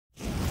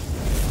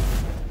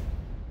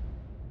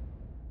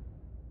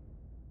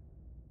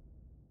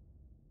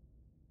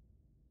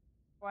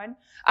But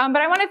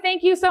I want to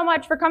thank you so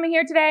much for coming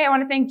here today. I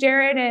want to thank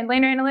Jared and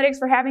Laner Analytics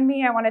for having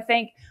me. I want to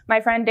thank my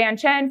friend Dan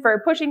Chen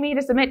for pushing me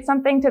to submit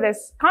something to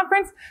this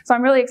conference. So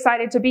I'm really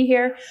excited to be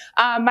here.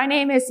 My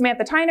name is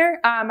Samantha Tyner.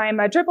 I'm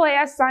a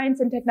AAAS Science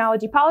and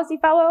Technology Policy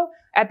Fellow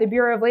at the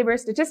Bureau of Labor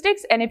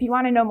Statistics. And if you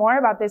want to know more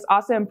about this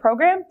awesome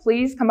program,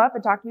 please come up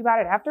and talk to me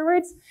about it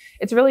afterwards.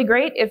 It's really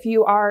great if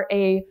you are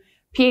a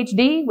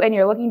PhD and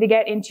you're looking to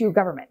get into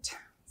government.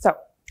 So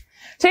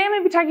today I'm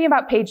going to be talking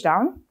about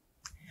Pagedown.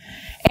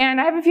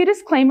 And I have a few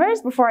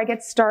disclaimers before I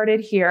get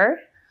started here.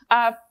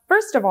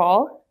 First of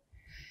all,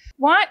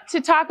 want to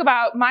talk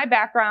about my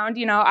background.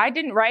 You know, I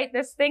didn't write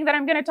this thing that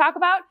I'm going to talk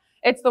about.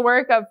 It's the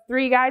work of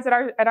 3 guys at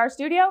our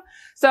studio.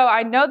 So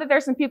I know that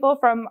there's some people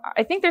from,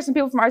 I think there's some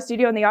people from our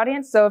studio in the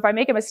audience. So if I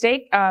make a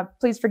mistake,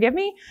 please forgive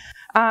me.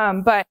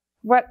 But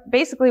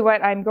basically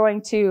what I'm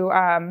going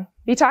to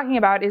be talking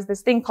about is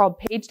this thing called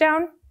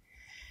Pagedown.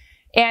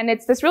 And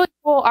it's this really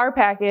cool R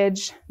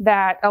package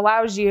that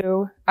allows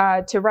you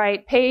to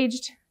write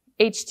paged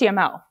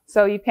HTML.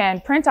 So you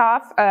can print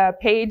off a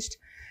paged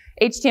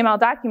HTML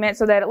document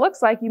so that it looks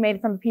like you made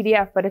it from a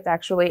PDF, but it's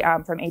actually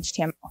from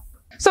HTML.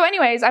 So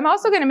anyways, I'm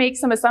also going to make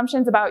some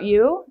assumptions about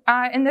you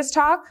in this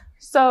talk.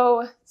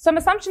 So some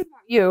assumptions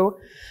about you.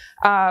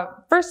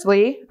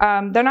 Firstly,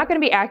 they're not going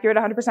to be accurate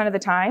 100% of the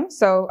time.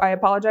 So I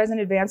apologize in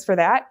advance for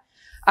that.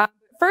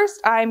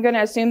 First, I'm going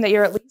to assume that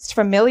you're at least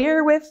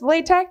familiar with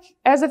LaTeX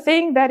as a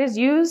thing that is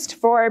used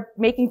for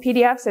making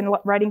PDFs and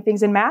writing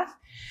things in math.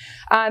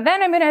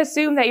 Then I'm going to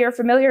assume that you're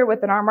familiar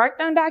with an R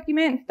Markdown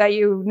document, that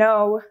you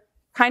know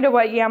kind of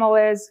what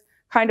YAML is,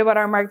 kind of what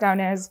R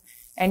Markdown is,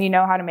 and you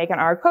know how to make an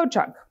R code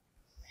chunk.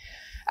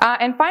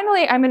 And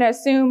finally, I'm going to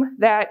assume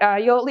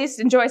that you'll at least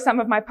enjoy some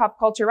of my pop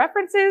culture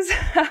references.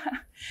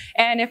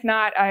 And if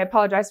not, I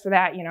apologize for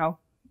that, you know,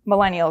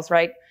 millennials,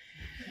 right?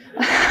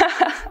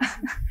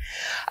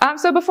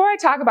 So before I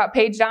talk about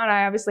Pagedown,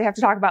 I obviously have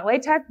to talk about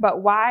LaTeX,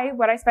 but why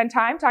would I spend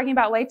time talking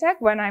about LaTeX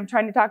when I'm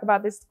trying to talk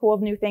about this cool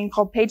new thing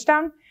called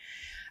Pagedown?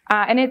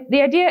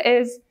 The idea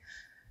is,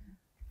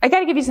 I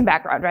gotta give you some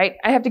background, right?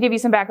 I have to give you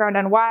some background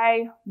on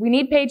why we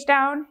need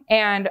Pagedown,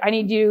 and I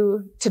need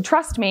you to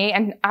trust me,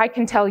 and I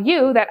can tell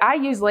you that I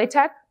use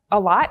LaTeX a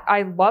lot.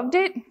 I loved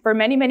it for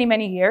many, many,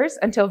 many years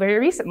until very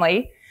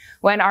recently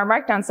when R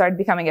Markdown started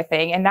becoming a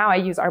thing, and now I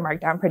use R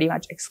Markdown pretty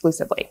much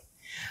exclusively.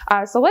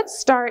 So let's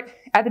start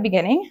at the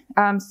beginning.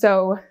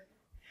 So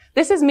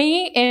this is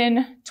me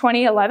in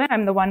 2011.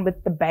 I'm the one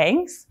with the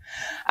bangs.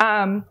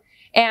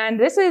 And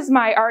this is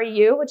my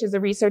REU, which is a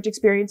research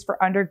experience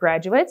for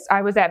undergraduates.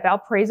 I was at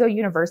Valparaiso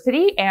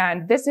University,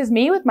 and this is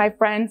me with my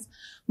friends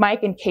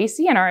Mike and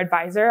Casey and our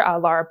advisor,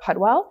 Laura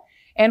Pudwell.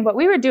 And what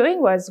we were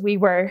doing was we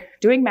were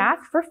doing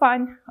math for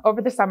fun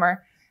over the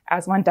summer,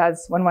 as one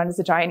does when one is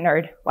a giant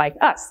nerd like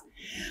us.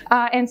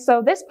 And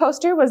so this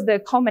poster was the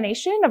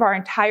culmination of our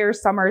entire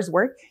summer's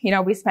work. You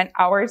know, we spent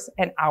hours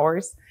and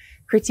hours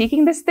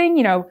critiquing this thing,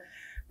 you know,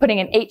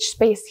 putting an H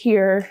space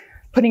here,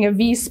 putting a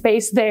V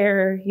space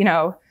there, you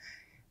know,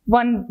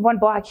 one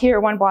block here,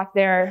 one block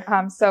there.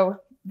 So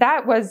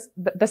that was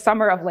the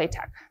summer of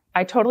LaTeX.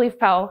 I totally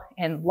fell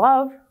in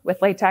love with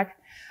LaTeX.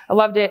 I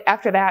loved it.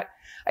 After that,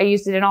 I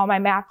used it in all my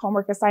math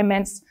homework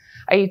assignments.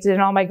 I used it in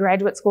all my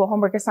graduate school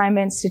homework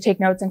assignments to take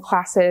notes in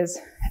classes,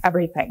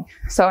 everything.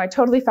 So I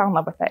totally fell in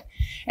love with it.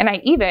 And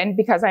I even,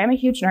 because I am a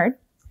huge nerd,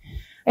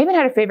 I even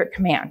had a favorite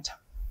command,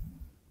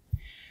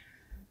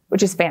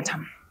 which is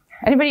Phantom.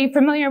 Anybody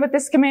familiar with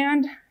this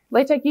command?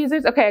 LaTeX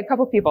users? Okay, a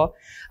couple people.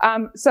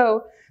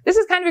 So this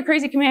is kind of a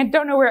crazy command.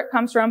 Don't know where it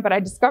comes from, but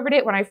I discovered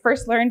it when I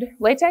first learned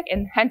LaTeX,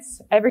 and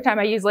hence every time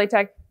I use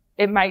LaTeX,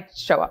 it might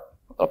show up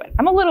a little bit.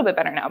 I'm a little bit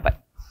better now,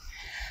 but.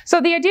 So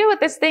the idea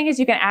with this thing is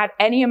you can add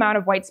any amount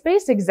of white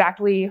space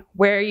exactly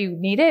where you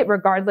need it,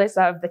 regardless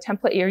of the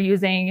template you're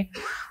using,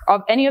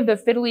 of any of the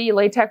fiddly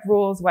LaTeX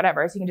rules,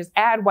 whatever. So you can just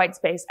add white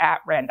space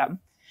at random.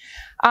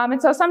 And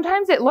so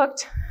sometimes it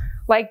looked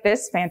like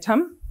this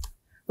Phantom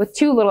with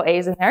 2 little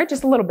A's in there,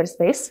 just a little bit of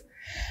space.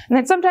 And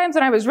then sometimes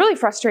when I was really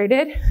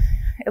frustrated,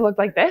 it looked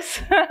like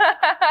this.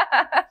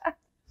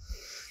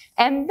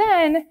 And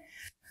then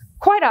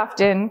quite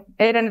often,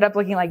 it ended up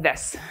looking like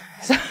this.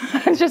 So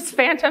just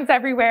phantoms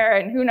everywhere,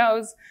 and who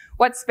knows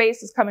what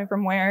space is coming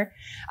from where.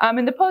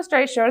 In the poster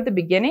I showed at the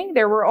beginning,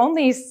 there were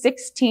only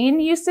 16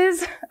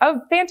 uses of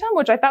Phantom,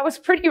 which I thought was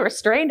pretty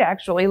restrained,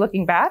 actually,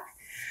 looking back.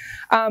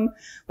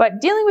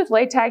 But dealing with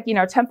LaTeX, you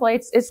know,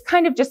 templates is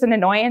kind of just an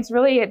annoyance,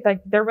 really.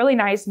 They're really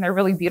nice and they're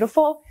really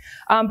beautiful.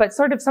 But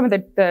sort of some of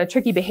the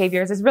tricky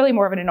behaviors is really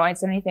more of an annoyance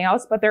than anything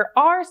else. But there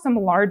are some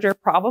larger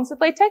problems with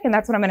LaTeX, and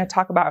that's what I'm going to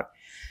talk about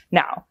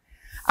now.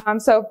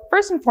 So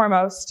first and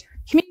foremost,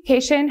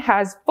 communication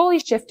has fully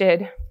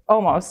shifted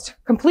almost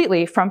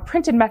completely from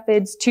printed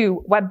methods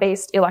to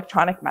web-based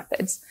electronic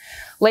methods.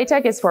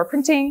 LaTeX is for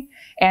printing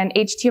and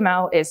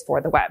HTML is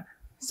for the web.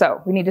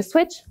 So we need to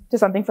switch to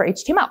something for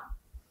HTML.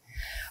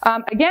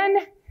 Again,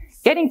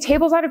 getting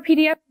tables out of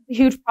PDF is a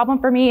huge problem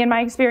for me in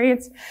my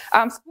experience.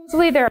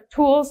 Supposedly there are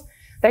tools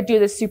that do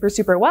this super,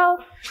 super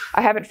well.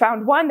 I haven't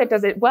found one that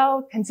does it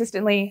well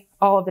consistently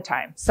all of the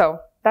time. So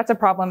that's a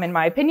problem in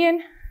my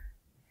opinion.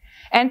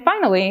 And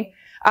finally,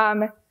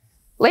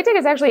 LaTeX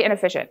is actually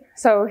inefficient.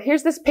 So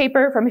here's this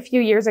paper from a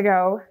few years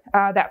ago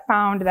that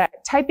found that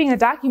typing a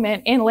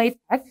document in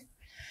LaTeX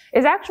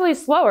is actually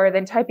slower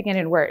than typing it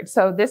in Word.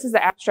 So this is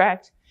the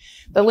abstract.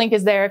 The link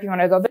is there if you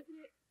want to go visit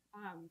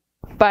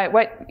it. But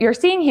what you're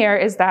seeing here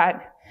is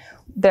that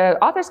the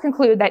authors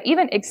conclude that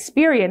even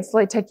experienced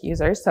LaTeX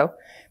users, so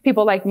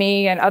people like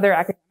me and other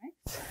academics,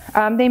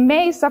 they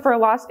may suffer a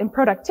loss in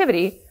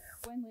productivity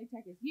when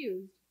LaTeX is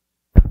used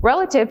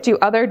relative to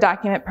other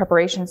document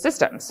preparation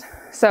systems.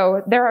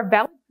 So there are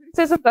valid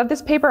criticisms of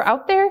this paper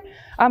out there,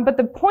 but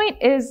the point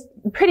is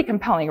pretty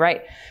compelling,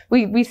 right?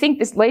 We think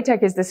this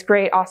LaTeX is this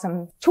great,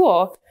 awesome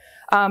tool,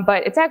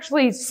 but it's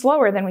actually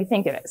slower than we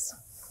think it is.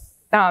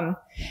 And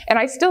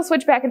I still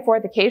switch back and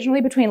forth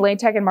occasionally between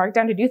LaTeX and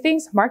Markdown to do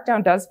things.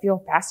 Markdown does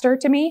feel faster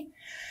to me.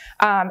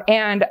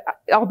 And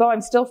although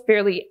I'm still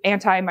fairly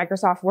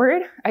anti-Microsoft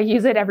Word, I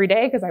use it every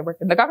day because I work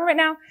in the government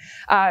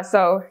now.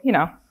 So, you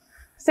know,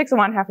 6 of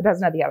one, half a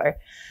dozen of the other.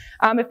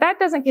 If that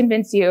doesn't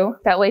convince you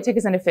that LaTeX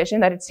is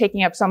inefficient, that it's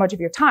taking up so much of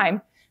your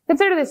time,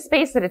 consider the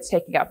space that it's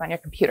taking up on your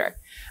computer.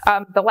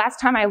 The last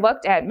time I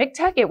looked at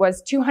MikTeX, it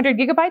was 200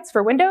 gigabytes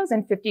for Windows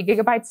and 50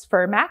 gigabytes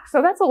for Mac.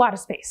 So that's a lot of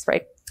space,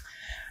 right?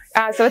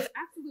 So it's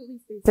absolutely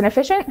space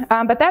inefficient.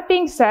 But that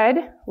being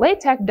said,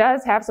 LaTeX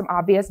does have some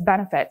obvious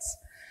benefits.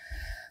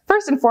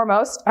 First and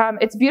foremost,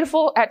 it's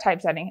beautiful at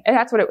typesetting, and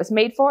that's what it was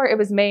made for. It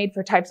was made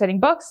for typesetting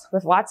books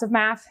with lots of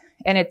math,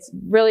 and it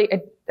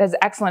is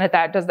excellent at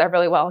that, does that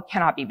really well,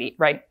 cannot be beat,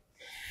 right?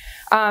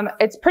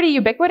 It's pretty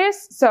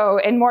ubiquitous, so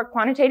in more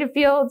quantitative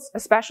fields,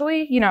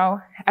 especially, you know,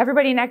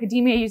 everybody in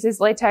academia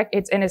uses LaTeX.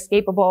 It's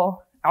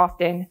inescapable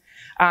often.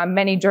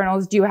 Many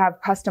journals do have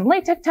custom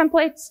LaTeX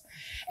templates,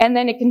 and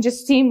then it can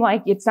just seem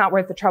like it's not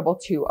worth the trouble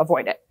to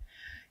avoid it.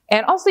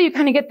 And also you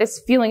kind of get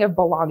this feeling of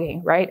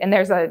belonging, right? And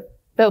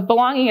the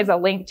belonging is a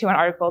link to an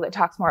article that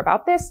talks more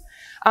about this.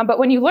 But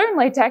when you learn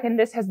LaTeX, and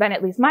this has been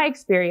at least my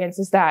experience,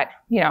 is that,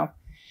 you know,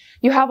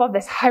 you have all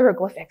this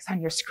hieroglyphics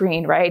on your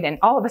screen, right? And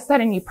all of a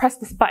sudden you press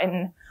this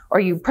button, or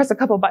you press a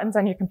couple buttons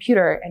on your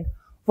computer, and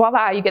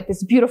voila, you get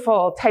this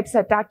beautiful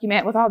typeset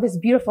document with all these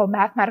beautiful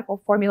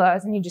mathematical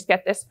formulas, and you just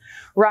get this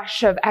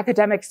rush of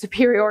academic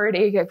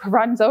superiority that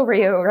runs over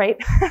you, right?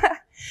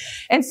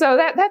 And so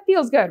that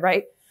feels good,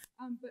 right?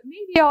 But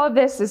maybe all of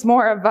this is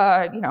more of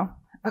a, you know,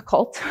 a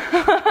cult.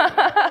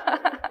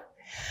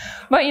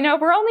 But, you know,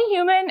 we're only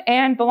human,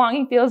 and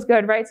belonging feels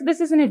good, right? So this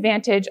is an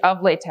advantage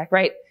of LaTeX,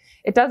 right?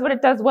 It does what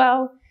it does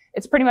well.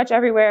 It's pretty much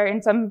everywhere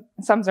in some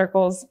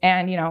circles,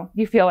 and, you know,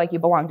 you feel like you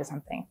belong to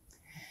something.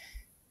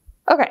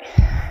 Okay,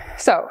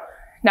 so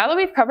now that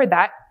we've covered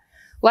that,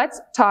 let's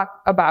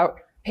talk about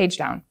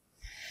Pagedown.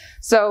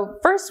 So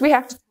first we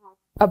have to talk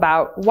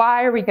about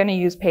why are we going to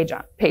use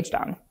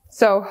Pagedown.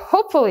 So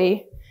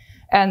hopefully,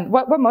 and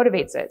what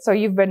motivates it. So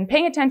you've been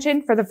paying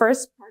attention for the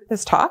first part of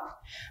this talk,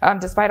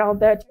 despite all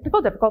the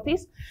technical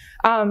difficulties.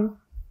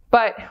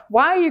 But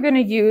why are you going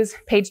to use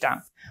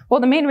Pagedown?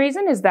 Well, the main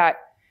reason is that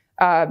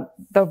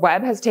the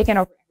web has taken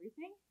over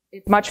everything.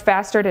 It's much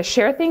faster to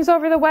share things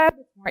over the web.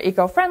 It's more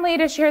eco-friendly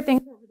to share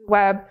things over the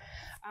web.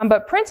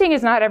 But printing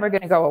is not ever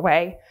going to go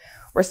away.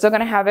 We're still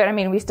going to have it. I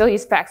mean, we still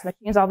use fax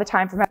machines all the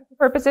time for medical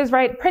purposes,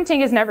 right? Printing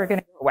is never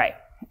going to go away.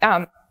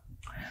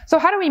 So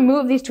how do we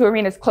move these two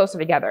arenas closer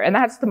together? And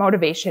that's the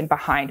motivation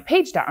behind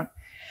Pagedown.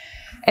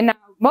 And now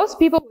most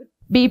people would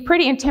be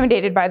pretty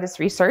intimidated by this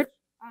research,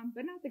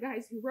 but not the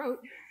guys who wrote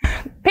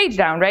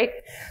Pagedown, right?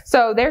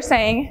 So they're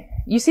saying,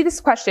 you see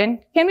this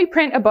question, can we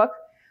print a book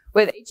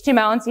with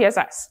HTML and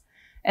CSS?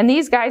 And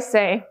these guys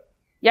say,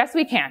 yes,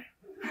 we can.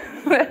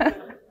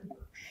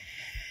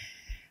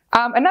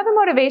 Another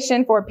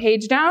motivation for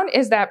Pagedown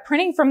is that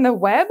printing from the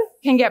web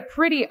can get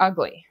pretty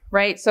ugly,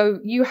 right? So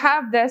you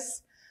have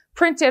this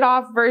printed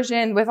off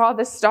version with all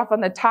this stuff on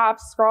the top,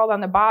 scrawled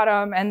on the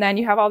bottom, and then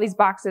you have all these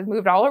boxes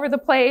moved all over the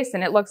place,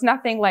 and it looks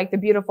nothing like the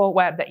beautiful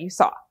web that you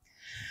saw.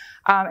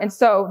 And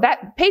so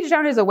that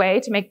Pagedown is a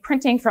way to make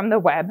printing from the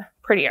web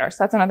prettier.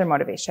 So that's another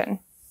motivation.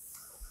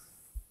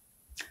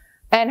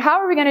 And how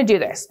are we going to do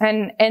this?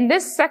 And in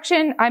this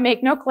section, I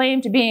make no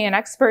claim to being an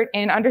expert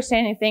in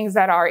understanding things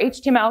that are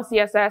HTML,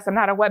 CSS. I'm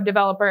not a web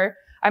developer.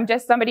 I'm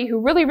just somebody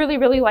who really, really,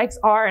 really likes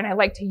R, and I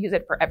like to use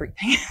it for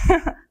everything.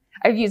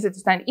 I've used it to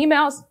send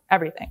emails,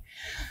 everything.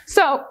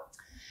 So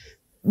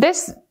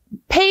this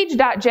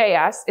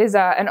page.js is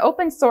an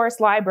open source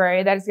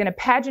library that is going to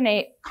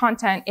paginate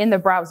content in the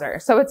browser.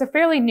 So it's a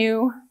fairly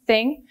new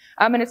thing.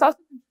 And it's also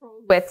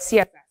controlled with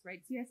CSS,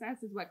 right?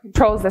 CSS is what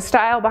controls the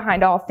style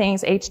behind all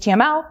things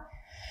HTML.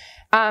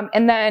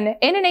 And then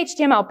in an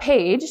HTML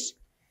page,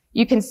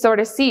 you can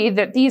sort of see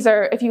that these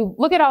are, if you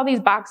look at all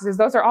these boxes,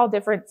 those are all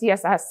different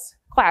CSS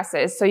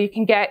classes. So you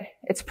can get,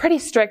 it's pretty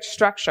strict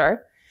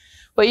structure.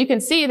 But you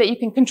can see that you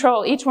can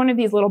control each one of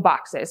these little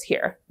boxes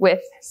here with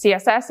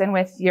CSS and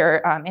with your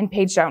in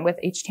Pagedown with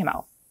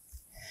HTML.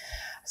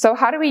 So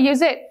how do we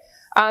use it?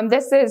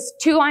 This is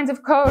 2 lines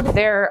of code.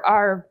 There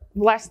are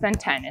less than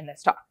 10 in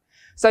this talk.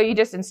 So you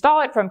just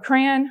install it from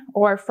CRAN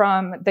or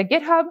from the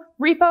GitHub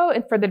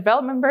repo for the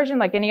development version,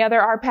 like any other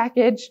R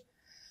package.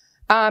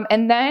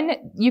 And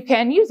then you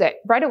can use it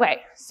right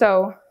away.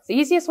 So the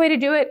easiest way to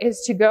do it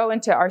is to go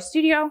into our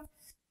studio.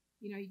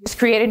 You just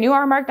create a new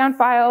R Markdown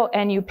file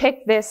and you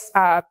pick this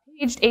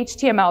paged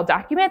HTML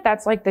document.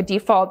 That's like the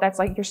default, that's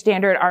like your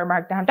standard R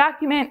Markdown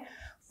document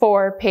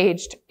for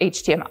paged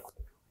HTML.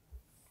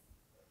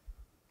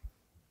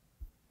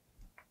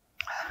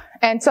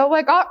 And so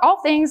like all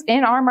things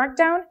in R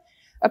Markdown,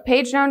 a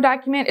Pagedown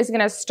document is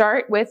going to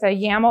start with a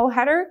YAML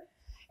header,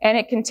 and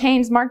it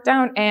contains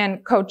Markdown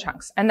and code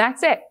chunks, and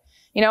that's it.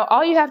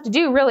 All you have to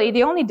do really,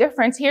 the only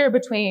difference here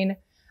between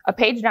a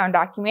Pagedown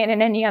document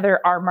and any other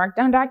R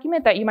Markdown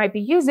document that you might be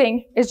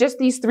using is just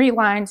these 3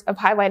 lines of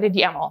highlighted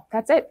YAML.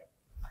 That's it.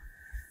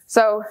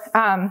 So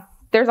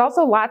there's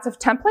also lots of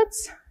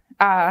templates.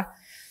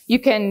 You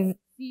can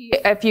see,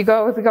 if we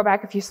go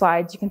back a few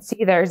slides, you can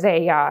see there's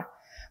a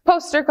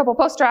a couple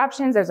poster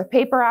options, there's a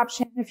paper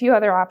option, a few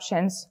other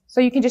options. So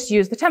you can just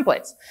use the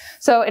templates.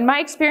 So in my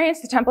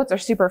experience, the templates are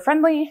super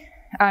friendly.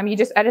 You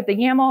just edit the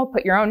YAML,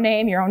 put your own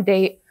name, your own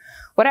date,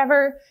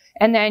 whatever,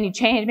 and then you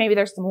change, maybe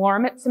there's some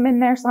lorem in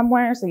there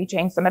somewhere, so you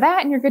change some of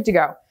that and you're good to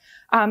go.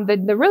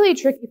 The really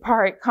tricky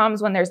part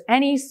comes when there's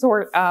any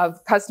sort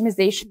of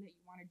customization that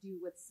you want to do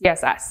with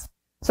CSS.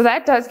 So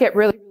that does get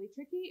really, really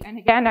tricky. And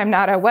again, I'm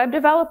not a web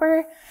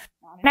developer,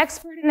 not an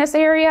expert in this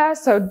area,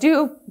 so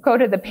do go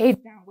to the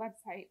Pagedown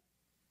website.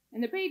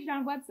 And the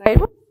Pagedown website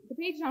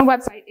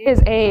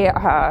is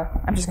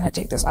I'm just going to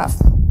take this off.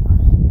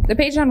 The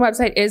Pagedown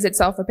website is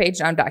itself a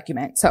Pagedown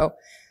document, so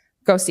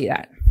go see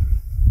that.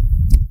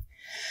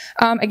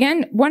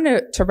 Again,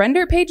 to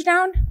render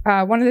Pagedown,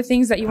 one of the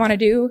things that you want to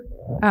do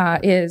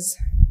is,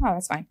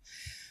 that's fine.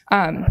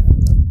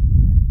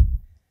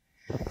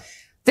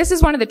 This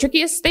is one of the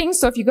trickiest things.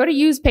 So if you go to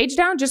use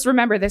Pagedown, just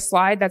remember this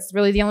slide. That's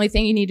really the only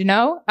thing you need to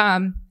know.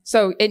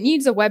 So it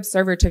needs a web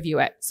server to view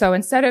it. So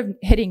instead of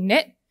hitting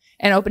knit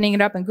and opening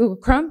it up in Google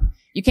Chrome,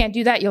 you can't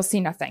do that. You'll see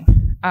nothing.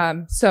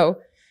 So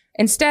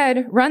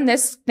instead, run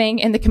this thing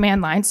in the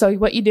command line. So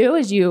what you do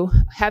is you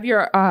have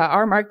your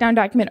R Markdown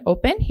document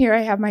open. Here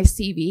I have my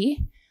CV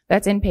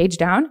that's in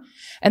Pagedown.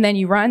 And then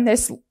you run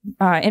this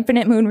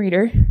infinite moon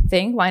reader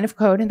thing, line of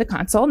code in the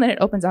console, and then it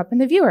opens up in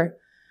the viewer.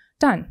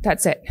 Done.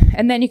 That's it.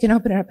 And then you can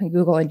open it up in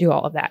Google and do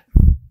all of that.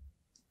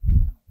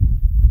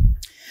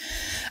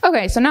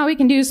 Okay, so now we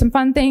can do some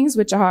fun things,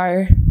 which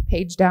are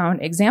Pagedown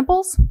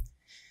examples.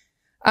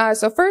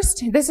 So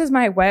first, this is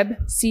my web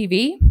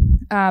CV.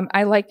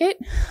 I like it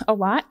a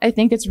lot. I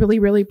think it's really,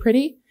 really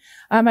pretty.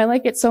 I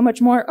like it so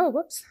much more.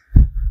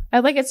 I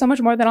like it so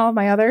much more than all of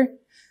my other,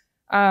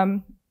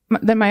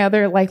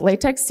 like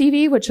latex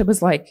CV, which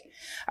was like,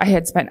 I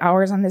had spent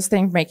hours on this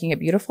thing making it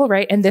beautiful,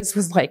 right? And this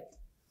was like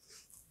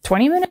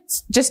 20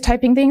 minutes just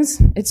typing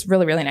things. It's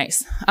really, really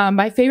nice.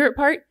 My favorite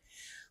part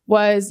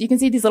was, you can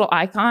see these little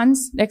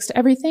icons next to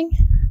everything.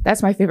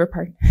 That's my favorite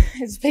part,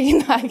 is picking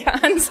the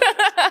icons.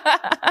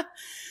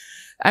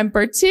 I'm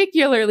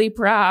particularly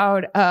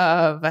proud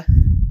of,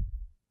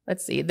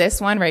 let's see, this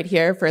one right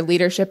here for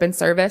leadership and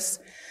service.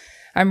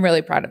 I'm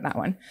really proud of that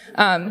one.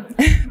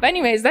 But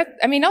anyways,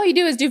 all you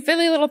do is do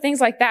fiddly little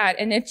things like that,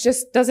 and it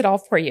just does it all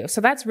for you.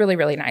 So that's really,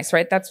 really nice,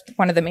 right? That's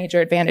one of the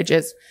major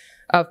advantages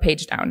of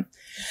Pagedown.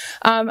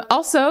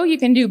 Also, you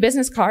can do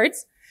business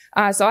cards.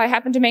 So I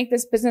happen to make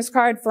this business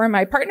card for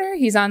my partner.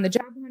 He's on the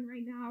job hunt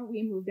right now.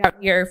 We moved out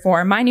here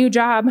for my new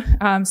job,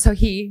 so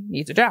he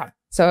needs a job.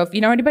 So if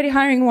you know anybody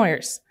hiring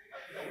lawyers,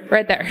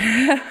 right there.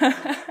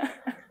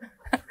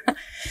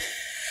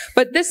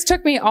 But this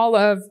took me all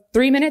of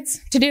 3 minutes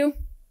to do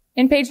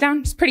in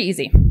Pagedown. It's pretty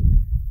easy.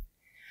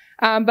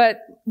 But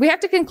we have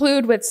to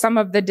conclude with some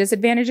of the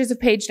disadvantages of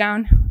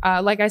Pagedown.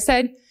 Like I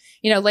said,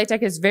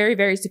 LaTeX is very,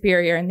 very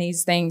superior in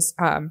these things.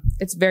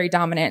 It's very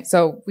dominant.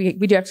 So we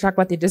do have to talk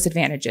about the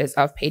disadvantages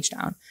of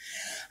Pagedown.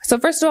 So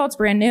first of all, it's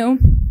brand new.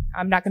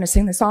 I'm not going to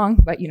sing the song,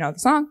 but you know the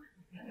song.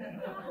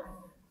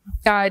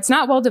 It's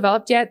not well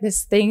developed yet.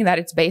 This thing that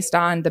it's based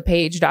on, the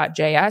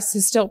page.js,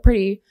 is still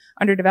pretty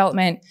under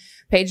development.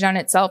 Pagedown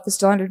itself is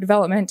still under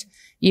development.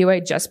 UA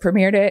just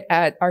premiered it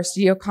at our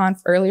StudioConf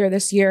earlier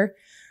this year,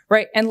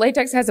 right? And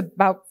LaTeX has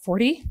about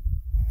 40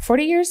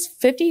 years,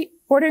 50,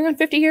 bordering on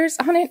 50 years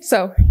on it.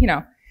 So,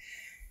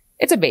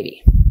 it's a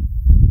baby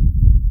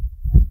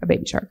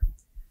shark.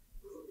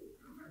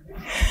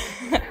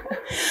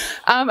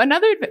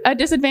 Another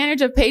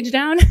disadvantage of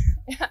Pagedown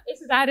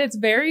is that it's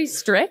very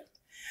strict.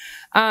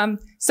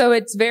 So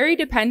it's very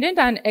dependent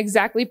on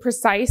exactly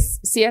precise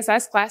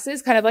CSS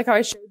classes, kind of like how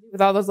I showed you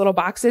with all those little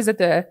boxes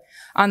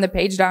on the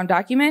Pagedown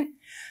document.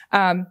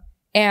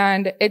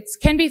 And it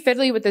can be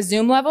fiddly with the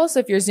zoom level. So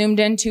if you're zoomed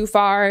in too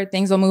far,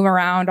 things will move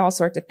around, all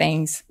sorts of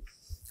things.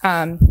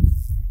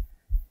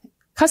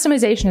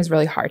 Customization is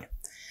really hard.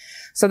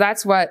 So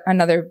that's what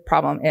another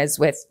problem is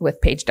with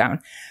Pagedown.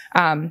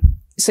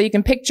 So you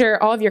can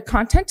picture all of your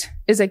content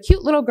is a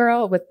cute little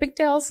girl with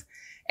pigtails,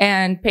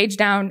 and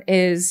Pagedown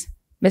is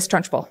Miss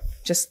Trunchbull,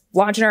 just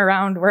launching her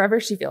around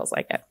wherever she feels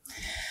like it.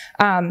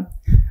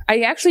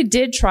 I actually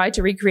did try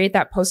to recreate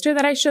that poster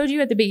that I showed you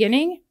at the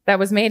beginning that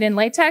was made in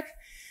LaTeX,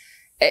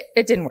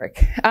 it didn't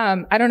work.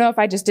 I don't know if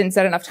I just didn't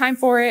set enough time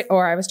for it,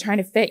 or I was trying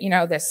to fit,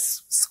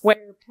 this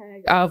square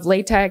peg of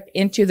latex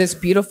into this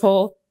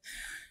beautiful,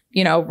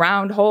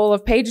 round hole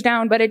of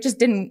Pagedown, but it just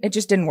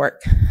didn't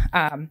work.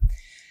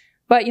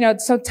 But,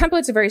 so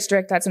templates are very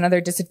strict. That's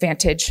another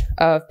disadvantage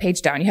of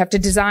Pagedown. You have to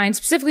design,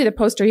 specifically the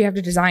poster, you have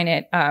to design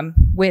it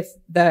with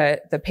the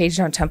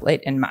Pagedown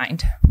template in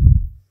mind.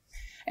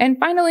 And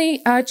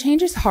finally,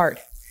 change is hard.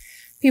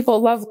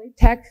 People love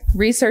latex.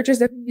 Researchers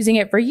have been using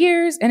it for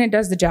years, and it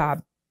does the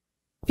job.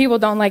 People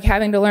don't like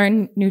having to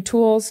learn new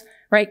tools,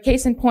 right?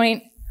 Case in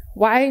point,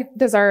 why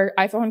does our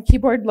iPhone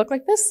keyboard look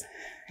like this?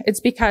 It's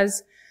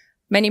because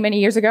many, many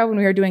years ago when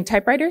we were doing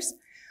typewriters,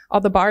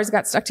 all the bars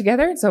got stuck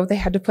together, so they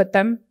had to put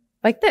them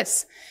like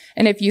this.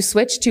 And if you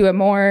switch to a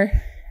more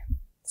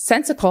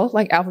sensical,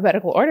 like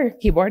alphabetical order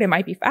keyboard, it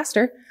might be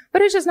faster,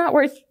 but it's just not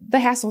worth the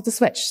hassle to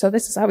switch. So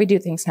this is how we do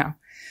things now.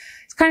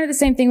 It's kind of the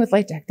same thing with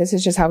LaTeX. This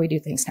is just how we do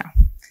things now.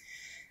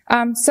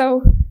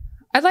 So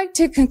I'd like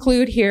to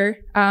conclude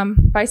here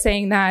by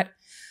saying that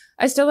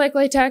I still like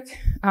LaTeX.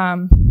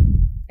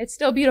 It's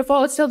still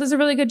beautiful. It still does a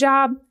really good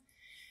job.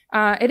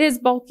 It is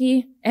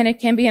bulky and it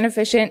can be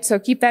inefficient, so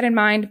keep that in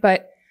mind.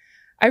 But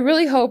I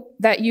really hope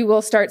that you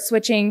will start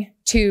switching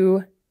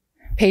to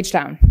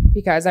Pagedown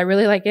because I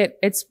really like it.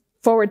 It's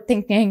forward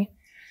thinking.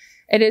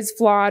 It is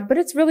flawed, but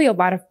it's really a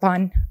lot of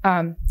fun.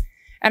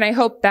 And I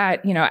hope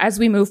that, as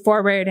we move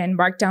forward and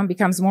Markdown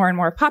becomes more and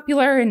more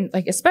popular and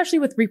especially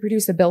with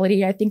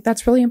reproducibility, I think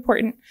that's really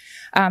important.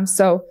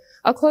 So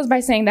I'll close by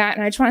saying that.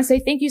 And I just want to say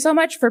thank you so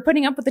much for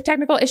putting up with the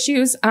technical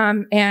issues.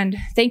 And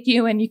thank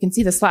you. And you can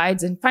see the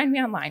slides and find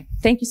me online.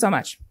 Thank you so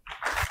much.